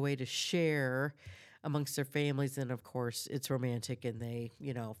find a way to share amongst their families. And of course, it's romantic and they,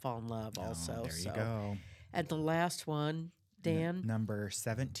 fall in love also. Oh, there you So, go. And the last one, Dan. Number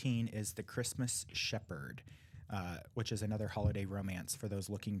 17 is The Christmas Shepherd, which is another holiday romance for those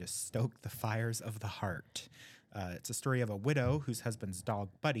looking to stoke the fires of the heart. It's a story of a widow whose husband's dog,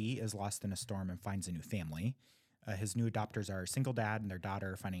 Buddy, is lost in a storm and finds a new family. His new adopters are a single dad and their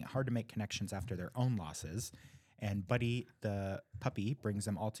daughter, finding it hard to make connections after their own losses. And Buddy, the puppy, brings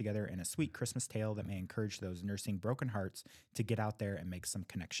them all together in a sweet Christmas tale that may encourage those nursing broken hearts to get out there and make some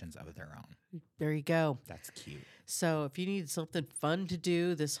connections of their own. There you go. That's cute. So if you need something fun to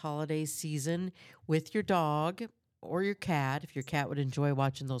do this holiday season with your dog or your cat, if your cat would enjoy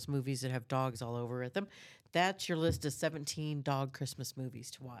watching those movies that have dogs all over at them, that's your list of 17 dog Christmas movies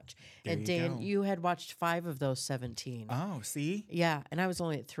to watch. There and you Dan, go. you had watched 5 of those 17. Oh, see? Yeah, and I was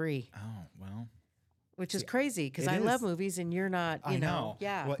only at 3, Oh, well. which is crazy because it I love is. movies and you're not, I know.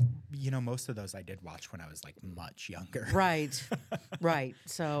 Yeah. Well, most of those I did watch when I was like much younger. Right. Right.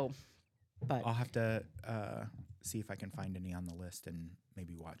 So, but I'll have to see if I can find any on the list and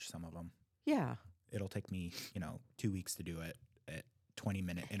maybe watch some of them. yeah. it'll take me, 2 weeks to do it at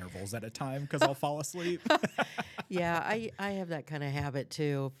 20-minute intervals at a time because I'll fall asleep. Yeah, I have that kind of habit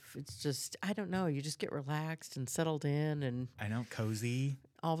too. It's just, I don't know, you just get relaxed and settled in, and I know, cozy.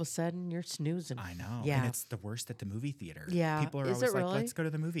 all of a sudden you're snoozing. I know. Yeah. And it's the worst at the movie theater. Yeah. People are Is always it like, really? let's go to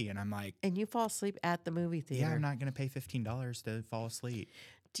the movie. And I'm like, And you fall asleep at the movie theater. yeah, I'm not going to pay $15 to fall asleep.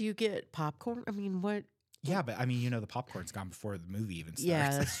 Do you get popcorn? I mean, what? Yeah, but I mean, the popcorn's gone before the movie even starts.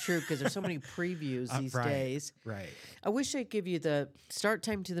 Yeah, that's true, because there's so many previews these right, days. Right. I wish I'd give you the start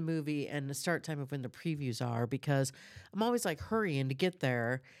time to the movie and the start time of when the previews are, because I'm always like hurrying to get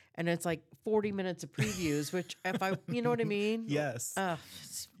there, and it's like 40 minutes of previews, which if I, you know what I mean? Yes.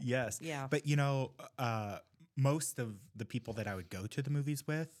 Yes. Yeah. But, most of the people that I would go to the movies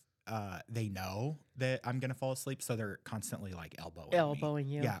with, they know that I'm going to fall asleep. So they're constantly like elbowing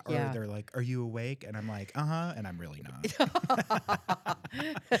me. you. Yeah. Or they're like, are you awake? And I'm like, uh-huh. And I'm really not.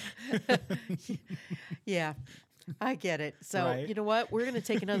 Yeah, I get it. So, Right. you know what? We're going to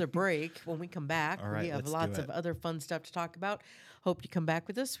take another break. When we come back, All right, we have let's do lots it. of other fun stuff to talk about. Hope you come back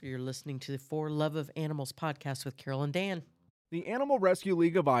with us. You're listening to the For Love of Animals podcast with Carol and Dan. The Animal Rescue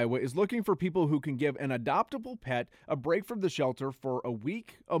League of Iowa is looking for people who can give an adoptable pet a break from the shelter for a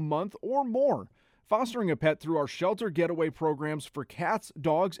week, a month, or more. Fostering a pet through our shelter getaway programs for cats,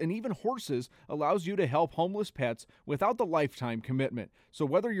 dogs, and even horses allows you to help homeless pets without the lifetime commitment. So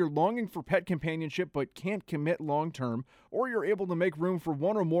whether you're longing for pet companionship but can't commit long-term, or you're able to make room for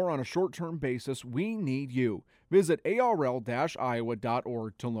one or more on a short-term basis, we need you. Visit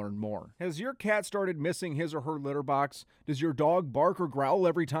arl-iowa.org to learn more. Has your cat started missing his or her litter box? Does your dog bark or growl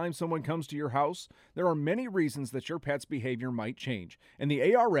every time someone comes to your house? There are many reasons that your pet's behavior might change, and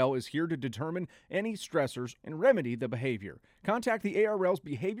the ARL is here to determine any stressors and remedy the behavior. Contact the ARL's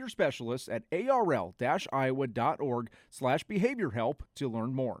behavior specialists at arl-iowa.org/behavior help to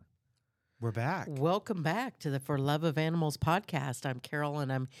learn more. We're back. Welcome back to the For Love of Animals podcast. I'm Carol,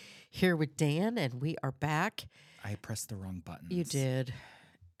 and I'm here with Dan, and we are back. I pressed the wrong buttons. You did.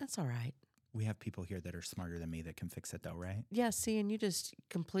 That's all right. We have people here that are smarter than me that can fix it though, right? Yeah, see, and you just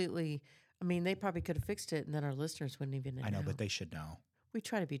completely, I mean, they probably could have fixed it, and then our listeners wouldn't even know. I know, but they should know. We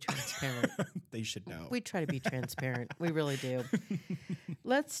try to be transparent. They should know. We try to be transparent. We really do.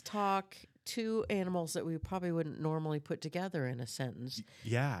 Let's talk two animals that we probably wouldn't normally put together in a sentence.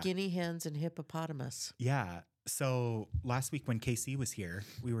 Yeah. Guinea hens and hippopotamus. Yeah. So last week when KC was here,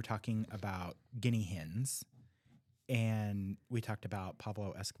 we were talking about guinea hens, and we talked about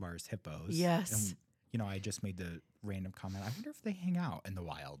Pablo Escobar's hippos. Yes. And, I just made the random comment, I wonder if they hang out in the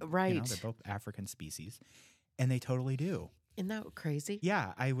wild. Right. They're both African species, and they totally do. Isn't that crazy?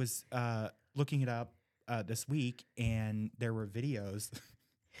 Yeah. I was looking it up this week, and there were videos,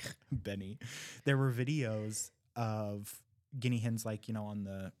 Benny, there were videos of guinea hens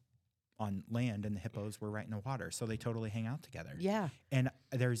on land, and the hippos were right in the water. So they totally hang out together. Yeah. And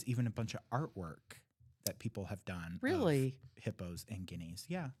there's even a bunch of artwork that people have done. Really? Of hippos and guineas.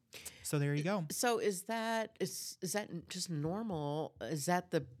 Yeah. So there you go. So is that just normal? Is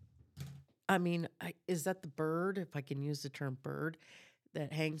that the bird, if I can use the term bird,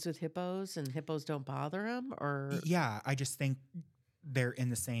 that hangs with hippos and hippos don't bother them? Or Yeah. I just think they're in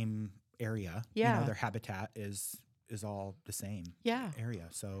the same area. Yeah. Their habitat is all the same yeah. area.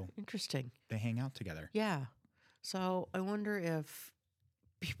 So Interesting. they hang out together. Yeah. So I wonder if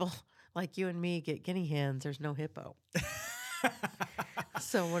people like you and me get guinea hens, there's no hippo.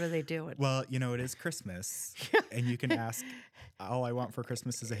 So what are they doing? Well, it is Christmas, and you can ask, all I want for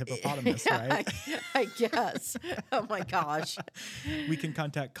Christmas is a hippopotamus, right? I guess. Oh my gosh. We can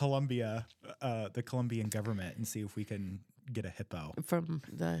contact Colombia, the Colombian government, and see if we can get a hippo. From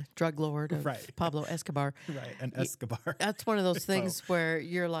the drug lord of Right. Pablo Escobar. Right, an Escobar. That's one of those things where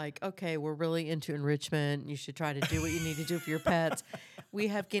you're like, okay, we're really into enrichment. You should try to do what you need to do for your pets. We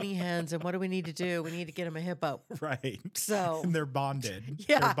have guinea hens, and what do we need to do? We need to get them a hippo. Right. So And they're bonded.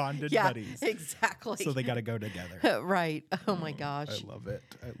 yeah, They're bonded yeah, buddies. exactly. So they got to go together. Right. Oh my gosh. I love it.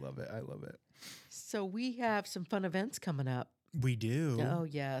 I love it. I love it. So we have some fun events coming up. We do. Oh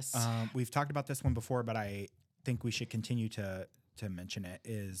yes. We've talked about this one before, but I think we should continue to mention it,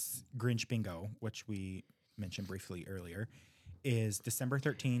 is Grinch Bingo, which we mentioned briefly earlier, is December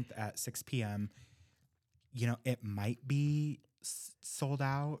 13th at 6 p.m. It might be sold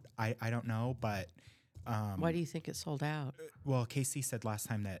out. I don't know, but Why do you think it sold out? well, Casey said last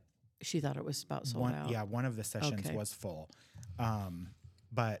time that She thought it was about sold out. Yeah, one of the sessions Okay. was full.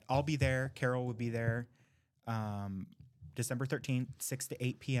 But I'll be there. Carol will be there. December 13th, 6 to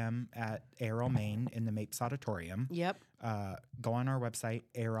 8 p.m. at ARL Maine in the Mapes Auditorium. Yep. Go on our website,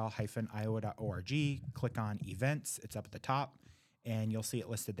 arl-iowa.org, click on events. It's up at the top. and you'll see it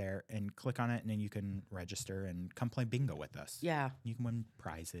listed there. And click on it, and then you can register and come play bingo with us. Yeah. You can win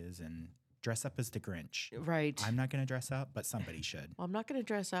prizes and dress up as the Grinch. Right. I'm not going to dress up, but somebody should. Well, I'm not going to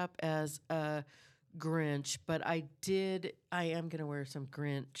dress up as a Grinch, but I am going to wear some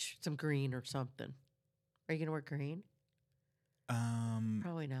green or something. Are you going to wear green?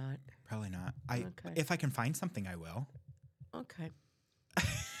 Probably not. Probably not. Okay. If I can find something, I will. Okay.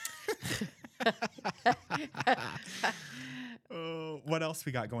 What else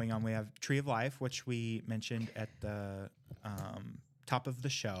we got going on? We have Tree of Life, which we mentioned at the top of the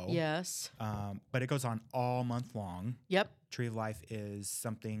show. Yes. But it goes on all month long. Yep. Tree of Life is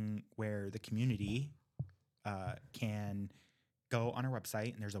something where the community can go on our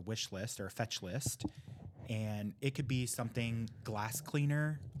website, and there's a wish list or a fetch list. And it could be something glass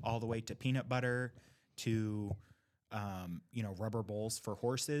cleaner all the way to peanut butter to rubber bowls for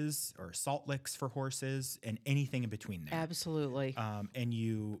horses or salt licks for horses and anything in between there. Absolutely. And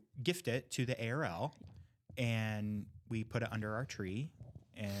you gift it to the ARL, and we put it under our tree,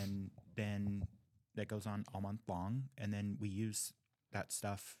 and then that goes on all month long. And then we use that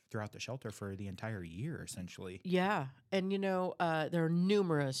stuff throughout the shelter for the entire year, essentially. Yeah. And, there are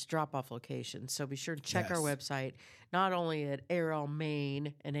numerous drop-off locations. So be sure to check our website, not only at ARL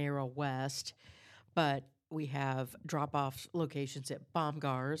Maine and ARL West, but we have drop-off locations at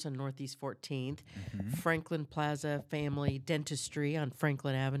Baumgars on Northeast 14th, Franklin Plaza Family Dentistry on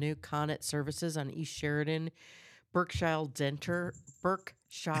Franklin Avenue, Connet Services on East Sheridan, Berkshire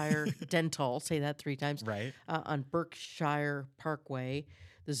Dental, say that 3 times, Right. On Berkshire Parkway,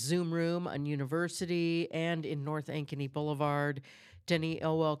 the Zoom Room on University and in North Ankeny Boulevard, Denny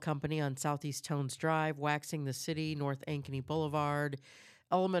Elwell Company on Southeast Tones Drive, Waxing the City, North Ankeny Boulevard,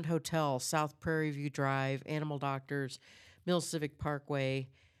 Element Hotel, South Prairie View Drive, Animal Doctors, Mill Civic Parkway.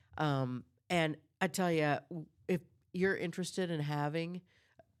 And I tell you, if you're interested in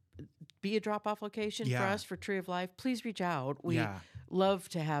be a drop-off location for us for Tree of Life, please reach out. We love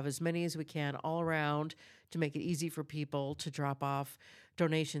to have as many as we can all around to make it easy for people to drop off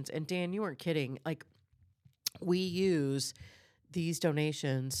donations. And Dan, you weren't kidding. Like, we use these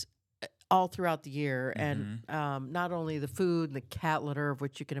donations all throughout the year, and not only the food and the cat litter, of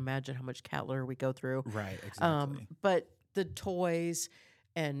which you can imagine how much cat litter we go through. Right, exactly. But the toys,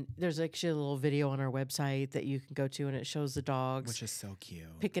 and there's actually a little video on our website that you can go to, and it shows the dogs. Which is so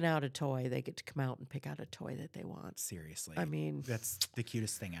cute. Picking out a toy. They get to come out and pick out a toy that they want. Seriously. I mean, that's the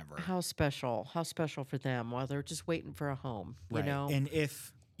cutest thing ever. How special for them while they're just waiting for a home, right. you know? And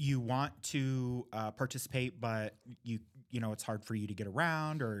if you want to participate, but it's hard for you to get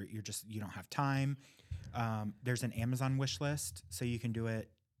around, or you don't have time, there's an Amazon wish list, so you can do it,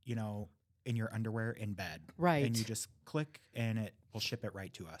 in your underwear in bed. Right. And you just click, and it will ship it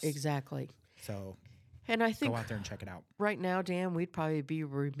right to us. Exactly. So and I think go out there and check it out. Right now, Dan, we'd probably be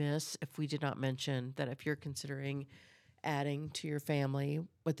remiss if we did not mention that if you're considering adding to your family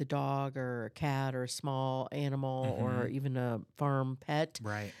with a dog or a cat or a small animal or even a farm pet,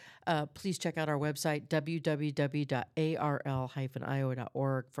 right? Please check out our website,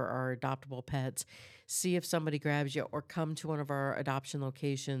 www.arl-iowa.org, for our adoptable pets. See if somebody grabs you, or come to one of our adoption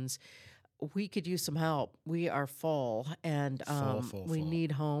locations. We could use some help. We are full, and we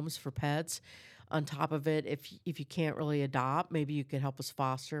need homes for pets. On top of it, if you can't really adopt, maybe you could help us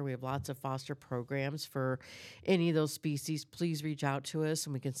foster. We have lots of foster programs for any of those species. Please reach out to us,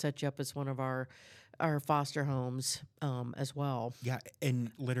 and we can set you up as one of our foster homes as well. Yeah, and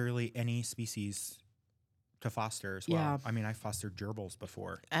literally any species to foster as well. Yeah. I mean, I fostered gerbils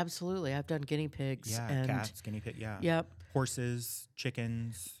before. Absolutely. I've done guinea pigs. Yeah, and cats, guinea pig, yeah. Yep. Horses,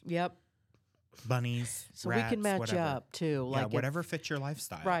 chickens. Yep. Bunnies, so rats, we can match whatever. you up too. Yeah, whatever fits your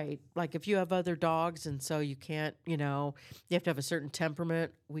lifestyle. Right. Like if you have other dogs and so you can't, you have to have a certain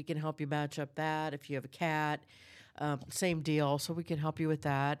temperament, we can help you match up that. If you have a cat, same deal. So we can help you with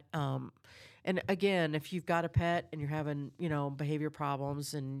that. And again, if you've got a pet and you're having, behavior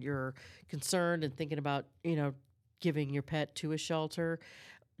problems and you're concerned and thinking about, giving your pet to a shelter,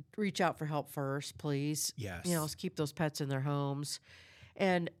 reach out for help first, please. Yes. Let's keep those pets in their homes.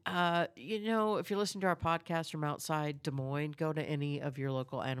 And, if you're listening to our podcast from outside Des Moines, go to any of your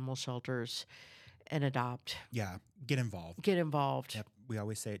local animal shelters and adopt. Yeah, get involved. Get involved. Yep. We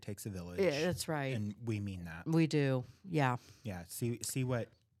always say it takes a village. Yeah, that's right. And we mean that. We do. Yeah. Yeah, see what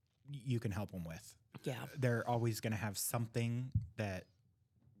you can help them with. Yeah. They're always going to have something that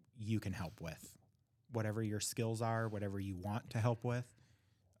you can help with. Whatever your skills are, whatever you want to help with.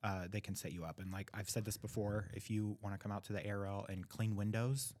 They can set you up. And like I've said this before, if you want to come out to the ARL and clean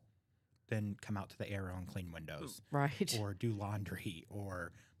windows, then come out to the ARL and clean windows. Right. Or do laundry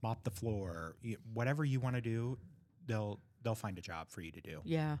or mop the floor. Whatever you want to do, they'll they'll find a job for you to do.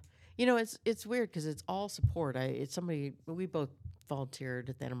 Yeah. It's weird because it's all support. We both volunteered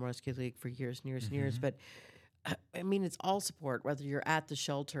at the Animal Rescue League for years and years and years, but I mean, it's all support, whether you're at the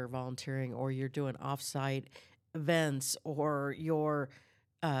shelter volunteering or you're doing offsite events or you're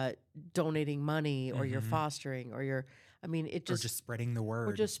donating money or you're fostering or Or just spreading the word.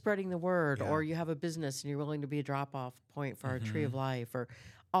 or just spreading the word, Yeah. or you have a business and you're willing to be a drop-off point for our Tree of Life, or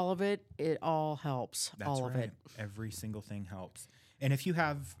all of it. It all helps. That's all right. of it. Every single thing helps. And if you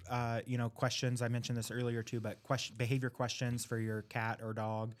have, questions, I mentioned this earlier too, but behavior questions for your cat or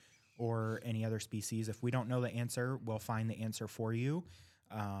dog or any other species, if we don't know the answer, we'll find the answer for you.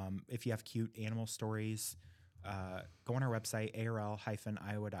 If you have cute animal stories, go on our website,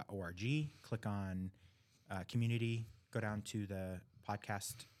 arl-iowa.org, click on community, go down to the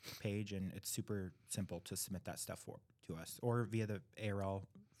podcast page, and it's super simple to submit that stuff to us, or via the ARL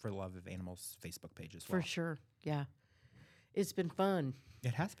for the Love of Animals Facebook page as well. For sure. Yeah. It's been fun.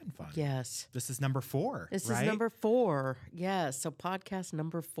 It has been fun. Yes. This is number 4. This right? is number 4. Yes. So podcast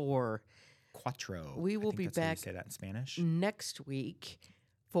number 4. Cuatro. We will I think be that's how you back say that in Spanish. next week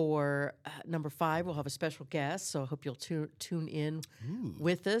for number 5. We'll have a special guest. So I hope you'll tune in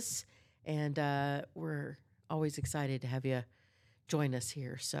with us. And we're always excited to have you join us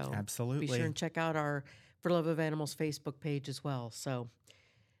here. So Absolutely. be sure and check out our For Love of Animals Facebook page as well. So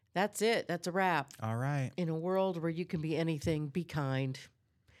that's it. That's a wrap. All right. In a world where you can be anything, be kind.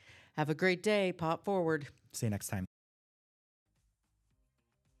 Have a great day. Pop forward. See you next time.